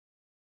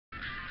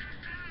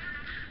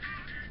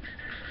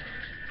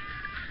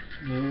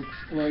Looks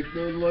like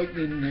the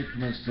lightning nicked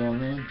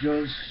Messana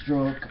just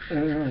struck,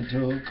 and I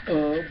took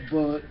a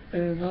butt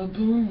and a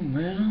boom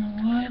and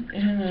a what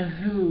and a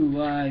who.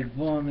 I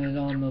vomited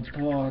on the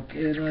park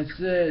and I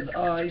said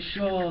I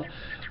shall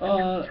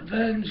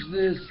avenge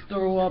this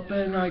throw up,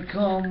 and I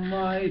come,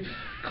 I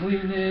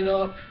clean it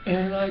up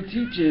and I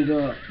teach it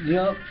up.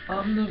 Yup,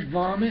 I'm the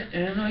vomit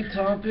and I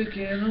topic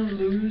and I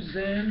lose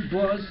and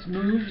bust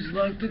moves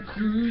like the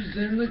cruise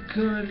and the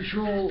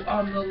control.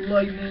 I'm the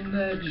lightning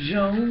that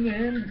zone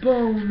and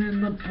bone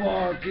in the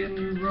park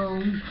in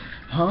Rome.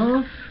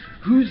 Huh?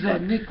 Who's that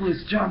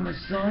Ñnicholas John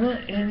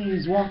Messana? And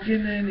he's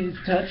walking and he's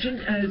touching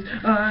as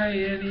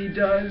and he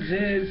does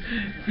his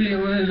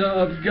feeling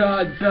of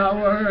God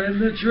power and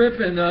the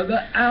tripping of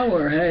the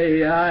hour.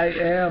 Hey, I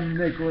am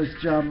Ñnicholas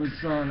John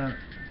Messana.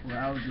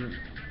 Wowzar.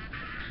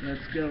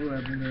 Let's go,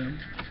 Eminem.